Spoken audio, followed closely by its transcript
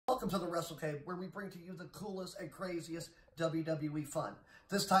Welcome to the Wrestlekave, where we bring to you the coolest and craziest WWE fun.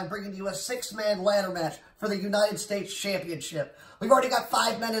 This time bringing to you a 6-man ladder match for the United States Championship. We've already got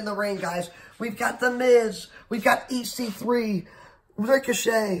 5 men in the ring, guys. We've got The Miz, we've got EC3,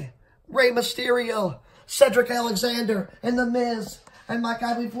 Ricochet, Rey Mysterio, Cedric Alexander, and The Miz. And my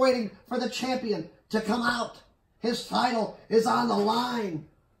God, we're waiting for the champion to come out. His title is on the line.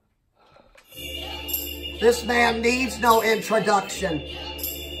 This man needs no introduction.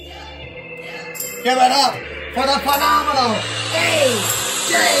 Give it up for the phenomenal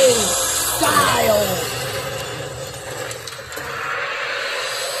AJ Styles.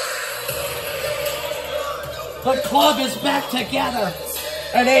 The club is back together,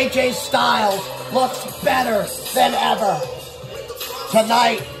 and AJ Styles looks better than ever.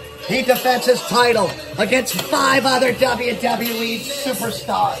 Tonight, he defends his title against 5 other WWE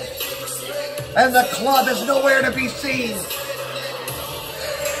superstars. And the club is nowhere to be seen.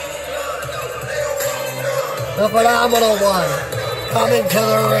 The phenomenal one coming to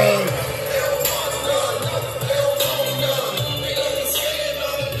the ring.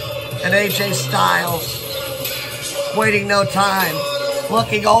 And AJ Styles waiting no time,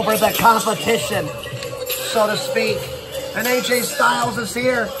 looking over the competition, so to speak. And AJ Styles is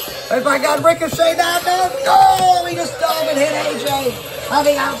here. And my God, Ricochet down. Oh, he just dove and hit AJ on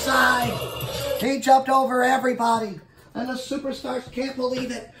the outside. He jumped over everybody. And the superstars can't believe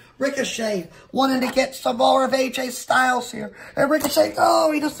it. Ricochet wanting to get some more of AJ Styles here. And Ricochet,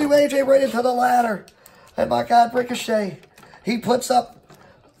 oh, he just threw AJ right into the ladder. And my God, Ricochet, he puts up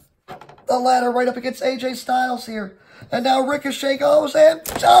the ladder right up against AJ Styles here. And now Ricochet goes in.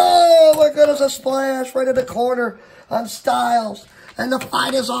 Oh, my goodness, a splash right in the corner on Styles. And the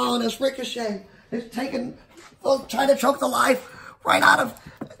fight is on as Ricochet is trying to choke the life right out of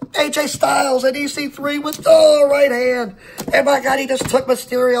AJ Styles, and EC3 with the right hand. And my God, he just took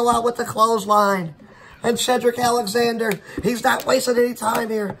Mysterio out with the clothesline. And Cedric Alexander, he's not wasting any time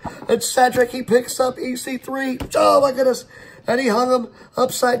here. And Cedric, he picks up EC3. Oh, my goodness. And he hung him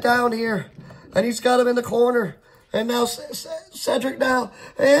upside down here. And he's got him in the corner. And now Cedric now.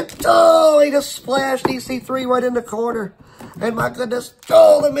 And, oh, he just splashed EC3 right in the corner. And my goodness,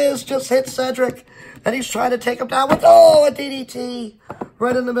 oh, The Miz just hit Cedric. And he's trying to take him down with, oh, a DDT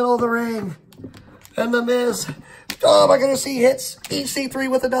right in the middle of the ring. And The Miz, oh my goodness, he hits EC3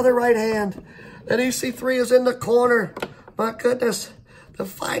 with another right hand. And EC3 is in the corner. My goodness, the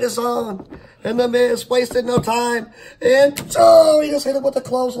fight is on. And The Miz wasted no time. And, oh, he just hit him with the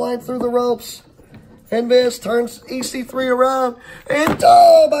clothesline through the ropes. And Miz turns EC3 around. And,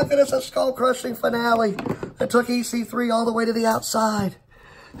 oh my goodness, a skull-crushing finale that took EC3 all the way to the outside.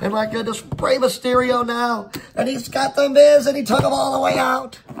 And my goodness, Rey Mysterio now. And he's got The Miz, and he took him all the way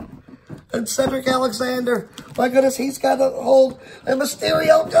out. And Cedric Alexander, my goodness, he's got a hold. And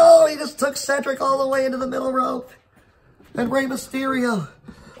Mysterio, oh, he just took Cedric all the way into the middle rope. And Rey Mysterio,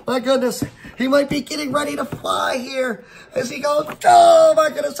 my goodness, he might be getting ready to fly here. As he goes, oh my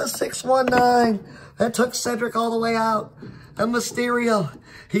goodness, a 619. That took Cedric all the way out. And Mysterio,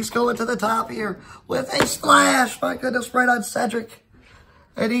 he's going to the top here with a splash, my goodness, right on Cedric.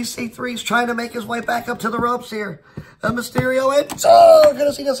 And EC3's trying to make his way back up to the ropes here. And Mysterio, and oh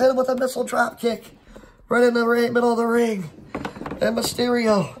goodness, he just hit him with a missile drop kick right in the middle of the ring. And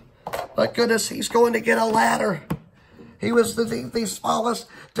Mysterio, my goodness, he's going to get a ladder. He was the smallest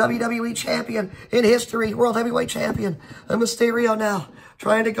WWE champion in history, World Heavyweight Champion. And Mysterio now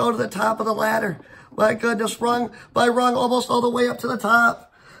trying to go to the top of the ladder. My goodness, rung by rung, almost all the way up to the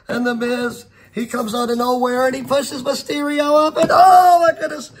top. And The Miz, he comes out of nowhere, and he pushes Mysterio up, and oh my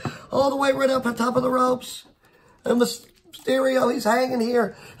goodness, all the way right up on top of the ropes. And Mysterio, he's hanging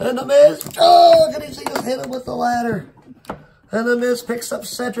here. And The Miz, oh, goodness, he just hit him with the ladder. And The Miz picks up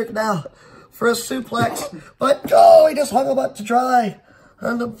Cedric now for a suplex. But, oh, he just hung him up to dry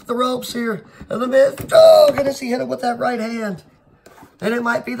on the ropes here. And The Miz, oh, goodness, he hit him with that right hand. And it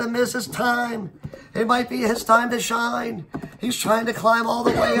might be The Miz's time. It might be his time to shine. He's trying to climb all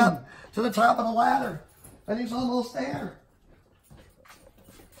the way up to the top of the ladder. And he's almost there.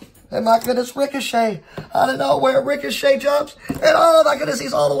 And my goodness, Ricochet, out of nowhere, Ricochet jumps. And oh my goodness,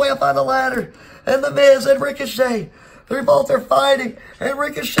 he's all the way up on the ladder. And The Miz and Ricochet, they both are fighting. And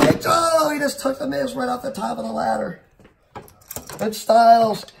Ricochet, oh, he just took The Miz right off the top of the ladder. And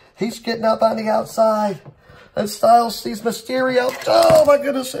Styles, he's getting up on the outside. And Styles sees Mysterio. Oh my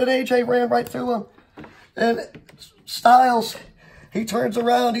goodness, and AJ ran right through him. And Styles, he turns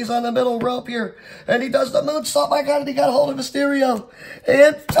around. He's on the middle rope here. And he does the moonsault. My God, and he got a hold of Mysterio.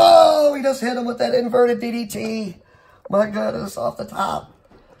 And, oh, he just hit him with that inverted DDT. My goodness, off the top.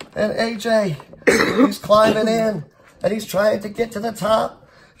 And AJ, he's climbing in. And he's trying to get to the top.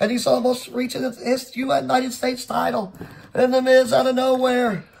 And he's almost reaching his United States title. And The Miz out of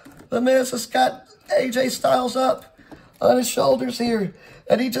nowhere. The Miz has got AJ Styles up on his shoulders here.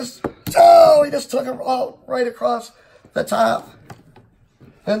 And he just took him all right across the top.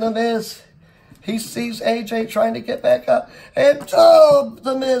 And The Miz, he sees AJ trying to get back up. And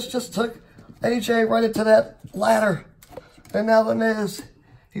The Miz just took AJ right into that ladder. And now The Miz,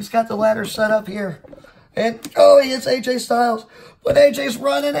 he's got the ladder set up here. And he hits AJ Styles. But AJ's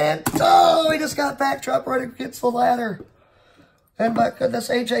running in. He just got backdropped right against the ladder. And my goodness,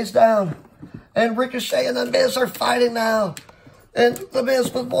 AJ's down. And Ricochet and The Miz are fighting now. And The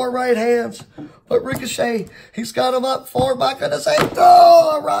Miz with more right hands. But Ricochet, he's got him up for, my goodness,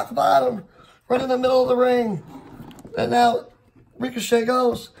 a rock bottom. Right in the middle of the ring. And now Ricochet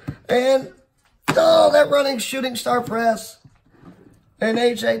goes. And, that running shooting star press. And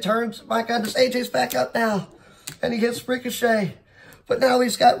AJ turns, my goodness, AJ's back up now. And he hits Ricochet. But now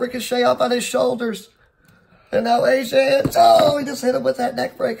he's got Ricochet up on his shoulders. And now AJ, he just hit him with that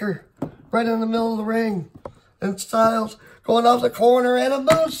neck breaker. Right in the middle of the ring. And Styles going off the corner and a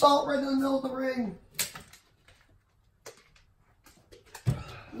moonsault right in the middle of the ring.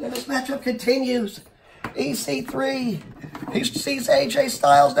 And this matchup continues. EC3. He sees AJ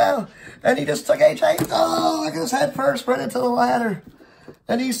Styles now. And he just took AJ. Look at his head first right into the ladder.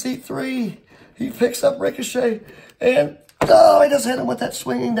 And EC3. He picks up Ricochet. And he just hit him with that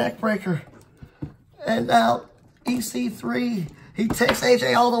swinging neck breaker. And now EC3. He takes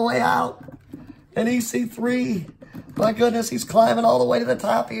AJ all the way out. And EC3. My goodness, he's climbing all the way to the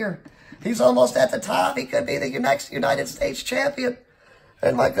top here. He's almost at the top. He could be the next United States champion.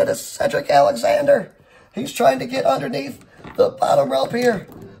 And my goodness, Cedric Alexander. He's trying to get underneath the bottom rope here.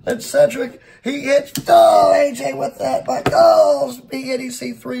 And Cedric, he hits, AJ with that. He hit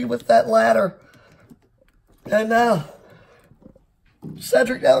EC3 with that ladder. And now,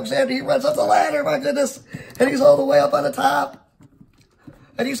 Cedric Alexander, he runs up the ladder, my goodness. And he's all the way up on the top.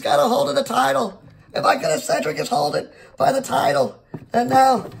 And he's got a hold of the title. And my goodness, Cedric is holding by the title. And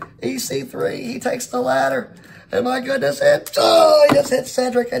now, EC3, he takes the ladder. And my goodness, he just hit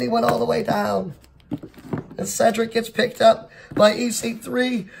Cedric and he went all the way down. And Cedric gets picked up by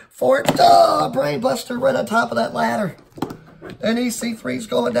EC3 for a brainbuster right on top of that ladder. And EC3's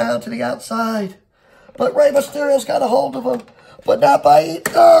going down to the outside. But Rey Mysterio's got a hold of him. But not by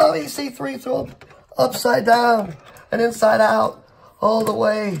EC3 threw him upside down and inside out all the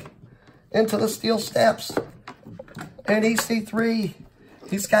way into the steel steps. And EC3,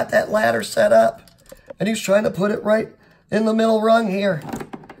 he's got that ladder set up. And he's trying to put it right in the middle rung here.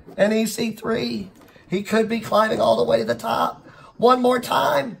 And EC3, he could be climbing all the way to the top. One more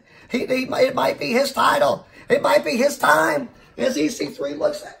time. It might be his title. It might be his time. As EC3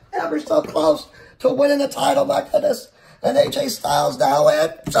 looks ever so close to winning the title, my goodness. And AJ Styles now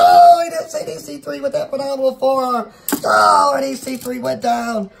and he just hit EC3 with that phenomenal forearm. And EC3 went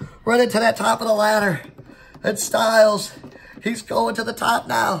down right into that top of the ladder. And Styles, he's going to the top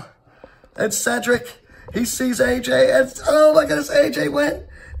now. And Cedric, he sees AJ and my goodness, AJ went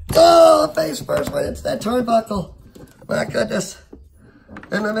face first right into that turnbuckle. My goodness.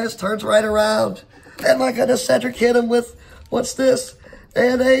 And The Miz turns right around. And my goodness, Cedric hit him with, what's this?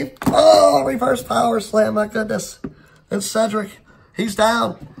 And a reverse power slam, my goodness. And Cedric, he's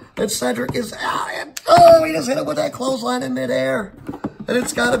down. And Cedric is out. And he just hit him with that clothesline in midair. And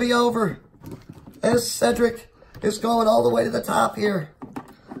it's got to be over. As Cedric is going all the way to the top here.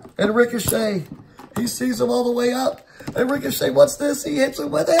 And Ricochet, he sees him all the way up. And Ricochet, what's this? He hits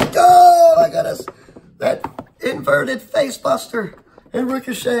him with it. Oh, my goodness. That inverted face buster. And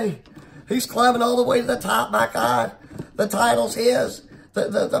Ricochet, he's climbing all the way to the top. My God. The title's his.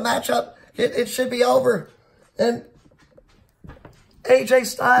 The matchup, it should be over. And AJ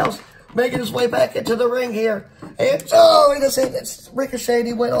Styles making his way back into the ring here. And he just hit Ricochet and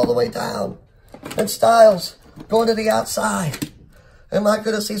he went all the way down. And Styles going to the outside. And my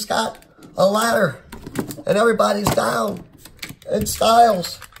goodness, he's got a ladder. And everybody's down. And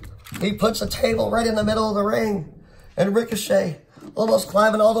Styles, he puts a table right in the middle of the ring. And Ricochet almost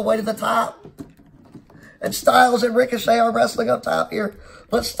climbing all the way to the top. And Styles and Ricochet are wrestling up top here.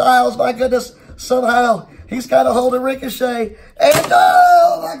 But Styles, my goodness, somehow he's got a hold of Ricochet. And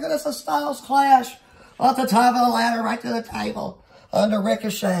my goodness, a Styles clash off the top of the ladder right to the table under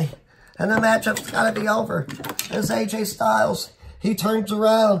Ricochet. And the matchup's got to be over as AJ Styles, he turns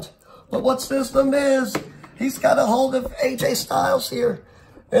around. But what's this? The Miz, he's got a hold of AJ Styles here.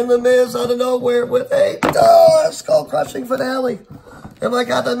 And The Miz out of nowhere with a skull-crushing finale. And my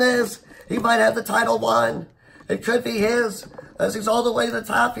God, The Miz, he might have the title won. It could be his as he's all the way to the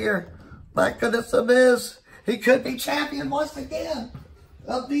top here. My goodness, The Miz, he could be champion once again.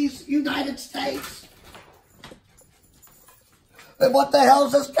 of these United States. And what the hell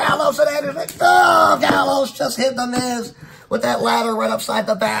is this? Gallows and Anderson? Oh, Gallows just hit the Miz with that ladder right upside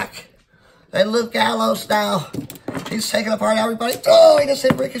the back. And Luke Gallows now, he's taking apart everybody. Oh, he just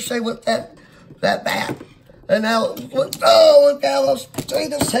hit Ricochet with that bat. And now, oh, Luke Gallows, he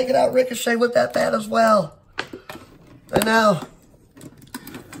just taking out Ricochet with that bat as well. And now,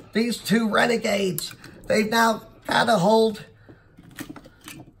 these two renegades, they've now got a hold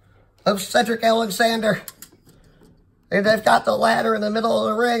of Cedric Alexander. And they've got the ladder in the middle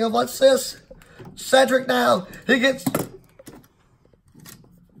of the ring. And what's this? Cedric now, he gets...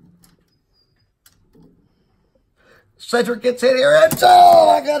 Cedric gets hit here, and oh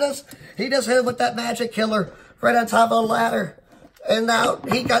my goodness, he just hit him with that magic killer right on top of the ladder. And now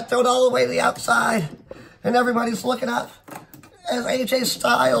he got thrown all the way to the outside. And everybody's looking up as AJ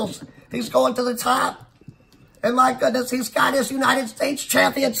Styles, he's going to the top. And my goodness, he's got his United States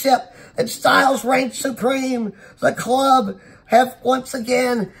Championship. And Styles reigns supreme. The club have once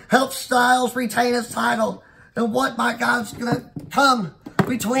again helped Styles retain his title. And what, my God's going to come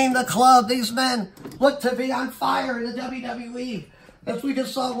between the club? These men look to be on fire in the WWE. As we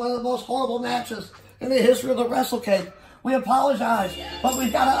just saw one of the most horrible matches in the history of the Wrestlekave. We apologize, but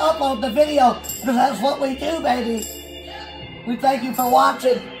we've got to upload the video because that's what we do, baby. We thank you for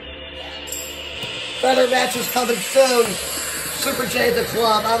watching. Better matches coming soon. Super J the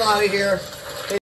Club. I'm out of here.